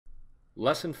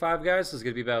Lesson 5, guys, is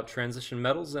going to be about transition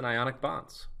metals and ionic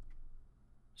bonds.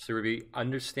 So we're going to be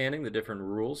understanding the different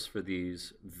rules for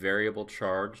these variable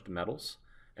charged metals,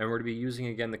 and we're going to be using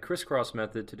again the crisscross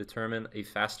method to determine a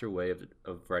faster way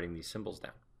of writing these symbols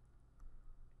down.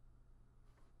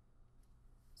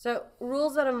 So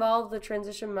rules that involve the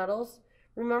transition metals.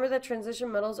 Remember that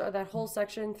transition metals are that whole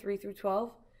section 3 through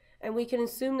 12, and we can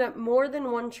assume that more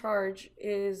than one charge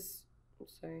is,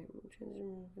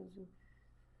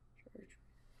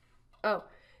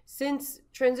 since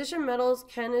transition metals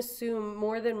can assume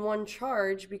more than one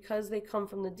charge because they come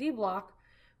from the D block,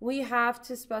 we have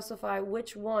to specify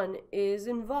which one is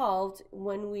involved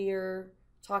when we're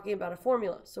talking about a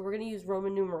formula. So we're going to use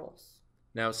Roman numerals.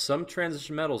 Now, some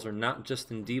transition metals are not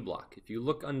just in D block. If you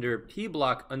look under P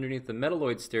block underneath the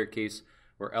metalloid staircase,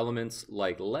 where elements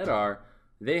like lead are,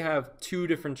 they have two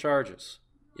different charges.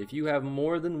 If you have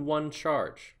more than one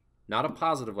charge, not a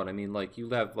positive one, I mean like you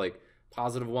have like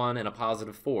 +1 and a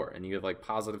 +4, and you have like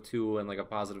 +2 and like a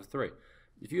 +3.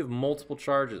 If you have multiple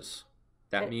charges,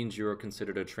 that means you are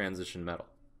considered a transition metal.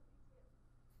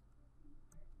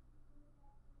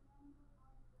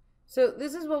 So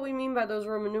this is what we mean by those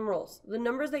Roman numerals. The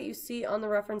numbers that you see on the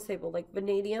reference table, like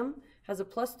vanadium has a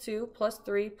 +2,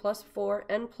 +3, +4,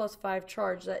 and +5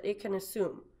 charge that it can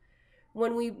assume.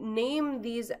 When we name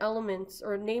these elements,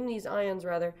 or name these ions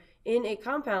rather, in a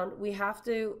compound, we have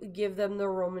to give them the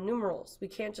Roman numerals. We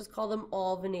can't just call them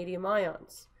all vanadium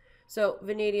ions. So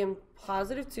vanadium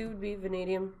 +2 would be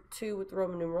vanadium 2 with the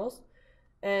Roman numerals,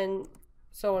 and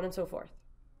so on and so forth.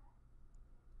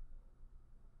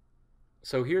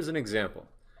 So here's an example.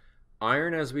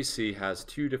 Iron, as we see, has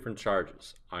two different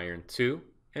charges, iron 2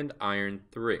 and iron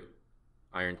 3.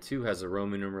 Iron 2 has a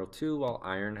Roman numeral 2, while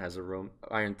iron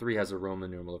 3 has a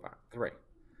Roman numeral of 3.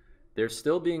 They're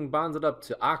still being bonded up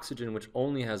to oxygen, which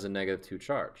only has a -2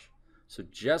 charge. So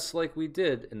just like we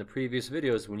did in the previous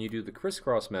videos, when you do the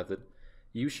crisscross method,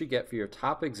 you should get for your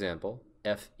top example,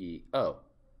 FeO.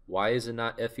 Why is it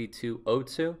not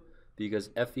Fe2O2? Because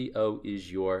FeO is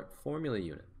your formula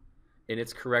unit. And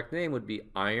its correct name would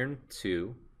be iron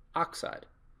 2 oxide.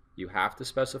 You have to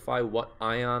specify what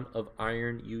ion of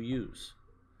iron you use.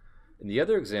 In the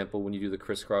other example, when you do the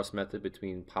crisscross method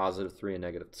between +3 and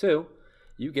 -2,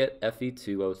 you get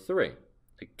Fe2O3.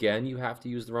 Again, you have to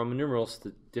use the Roman numerals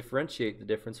to differentiate the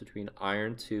difference between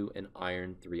iron 2 and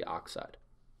iron 3 oxide.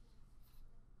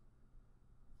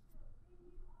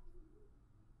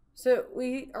 So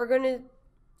we're going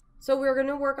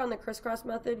to work on the crisscross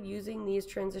method using these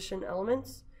transition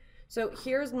elements. So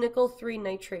here's nickel 3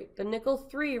 nitrate. The nickel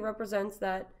 3 represents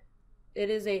that it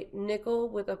is a nickel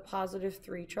with a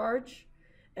 +3 charge,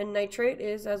 and nitrate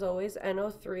is, as always,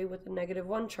 NO3 with a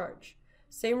 -1 charge.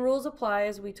 Same rules apply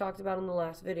as we talked about in the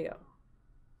last video.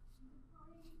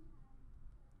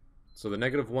 So the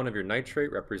 -1 of your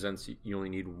nitrate represents you only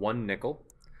need one nickel,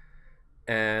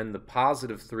 and the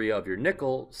 +3 of your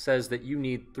nickel says that you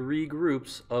need 3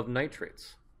 groups of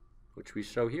nitrates, which we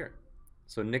show here.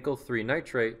 So nickel 3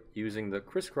 nitrate, using the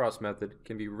crisscross method,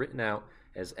 can be written out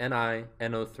as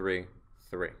NiNO3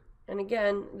 3. And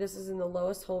again, this is in the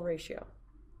lowest whole ratio.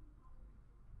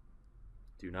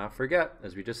 Do not forget,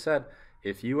 as we just said,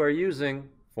 if you are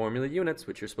using formula units,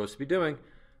 which you're supposed to be doing,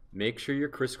 make sure your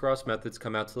crisscross methods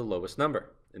come out to the lowest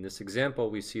number. In this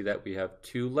example, we see that we have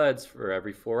 2 leads for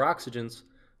every 4 oxygens.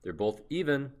 They're both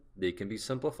even. They can be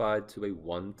simplified to a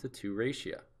 1-to-2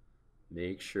 ratio.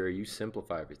 Make sure you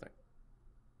simplify everything.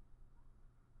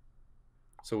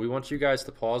 So we want you guys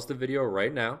to pause the video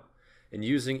right now, and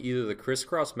using either the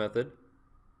crisscross method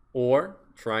or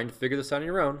trying to figure this out on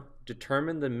your own,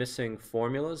 determine the missing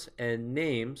formulas and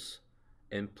names,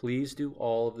 and please do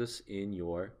all of this in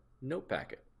your note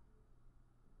packet.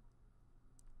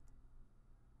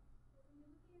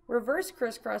 Reverse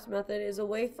crisscross method is a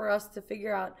way for us to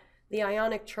figure out the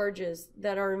ionic charges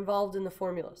that are involved in the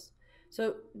formulas.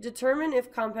 So determine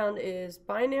if compound is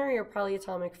binary or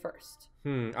polyatomic first.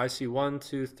 I see 1,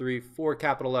 2, 3, 4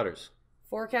 capital letters.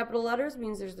 4 capital letters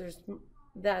means there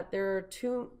are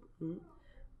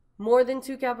more than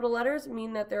 2 capital letters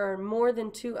mean that there are more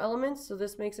than 2 elements, so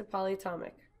this makes it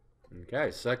polyatomic.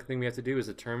 Okay, second thing we have to do is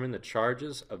determine the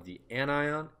charges of the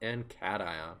anion and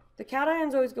cation. The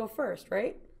cations always go first,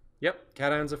 right? Yep,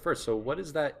 cations are first. So what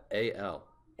is that Al?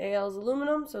 Al is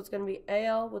aluminum, so it's going to be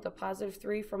Al with a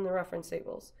 +3 from the reference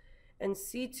tables. And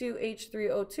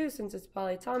C2H3O2, since it's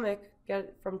polyatomic, get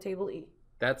it from table E.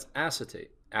 That's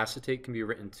acetate. Acetate can be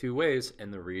written 2 ways,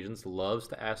 and the Regents loves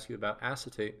to ask you about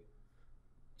acetate.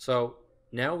 So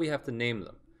now we have to name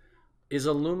them. Is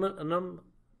aluminum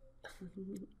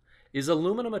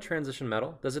a transition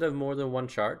metal? Does it have more than one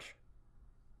charge?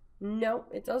 No,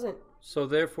 it doesn't. So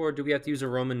therefore, do we have to use a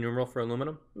Roman numeral for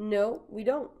aluminum? No, we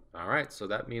don't. All right, so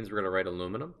that means we're going to write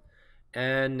aluminum.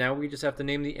 And now we just have to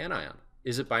name the anion.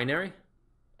 Is it binary?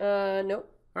 Nope.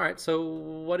 All right, so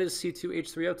what is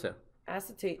C2H3O2?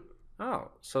 Acetate. Oh,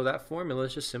 so that formula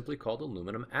is just simply called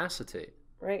aluminum acetate.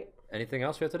 Right. Anything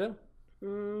else we have to do?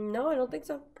 No, I don't think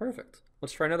so. Perfect.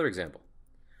 Let's try another example.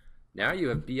 Now you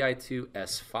have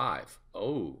Bi2S5.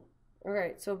 Oh. All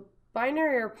right, so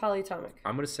binary or polyatomic?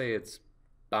 I'm going to say it's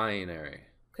binary.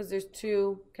 Because there's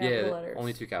two capital letters.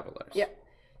 Only two capital letters. Yeah.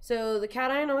 So the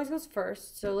cation always goes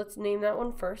first, so let's name that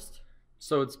one first.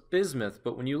 So it's bismuth,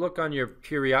 but when you look on your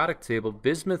periodic table,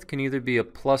 bismuth can either be a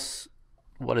plus,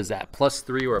 what is that,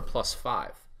 +3 or a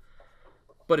 +5.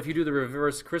 But if you do the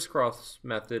reverse crisscross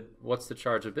method, what's the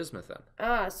charge of bismuth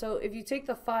then? So if you take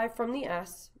the 5 from the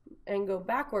S and go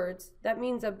backwards, that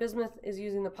means that bismuth is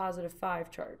using the +5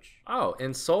 charge. Oh,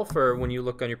 and sulfur, when you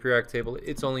look on your periodic table,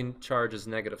 its only charge is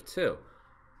 -2.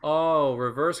 Oh,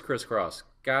 reverse crisscross.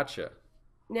 Gotcha.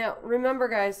 Now, remember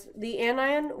guys, the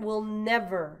anion will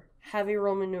never have a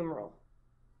Roman numeral.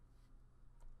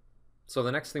 So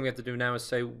the next thing we have to do now is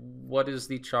say, what is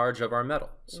the charge of our metal?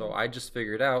 So I just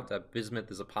figured out that bismuth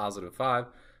is a +5,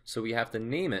 so we have to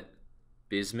name it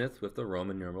bismuth with the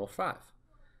Roman numeral 5.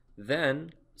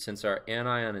 Then, since our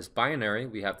anion is binary,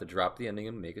 we have to drop the ending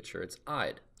and make it sure it's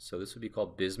 "ide." So this would be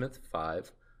called bismuth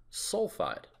 5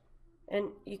 sulfide.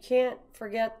 And you can't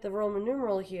forget the Roman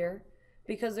numeral here,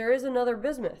 because there is another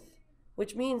bismuth,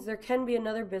 which means there can be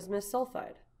another bismuth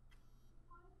sulfide.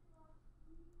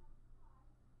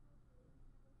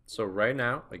 So right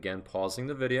now, again, pausing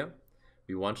the video,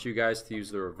 we want you guys to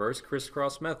use the reverse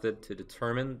crisscross method to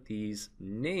determine these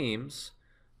names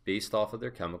based off of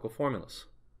their chemical formulas.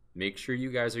 Make sure you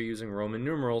guys are using Roman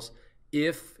numerals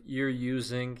if you're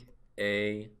using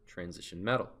a transition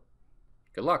metal.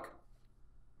 Good luck.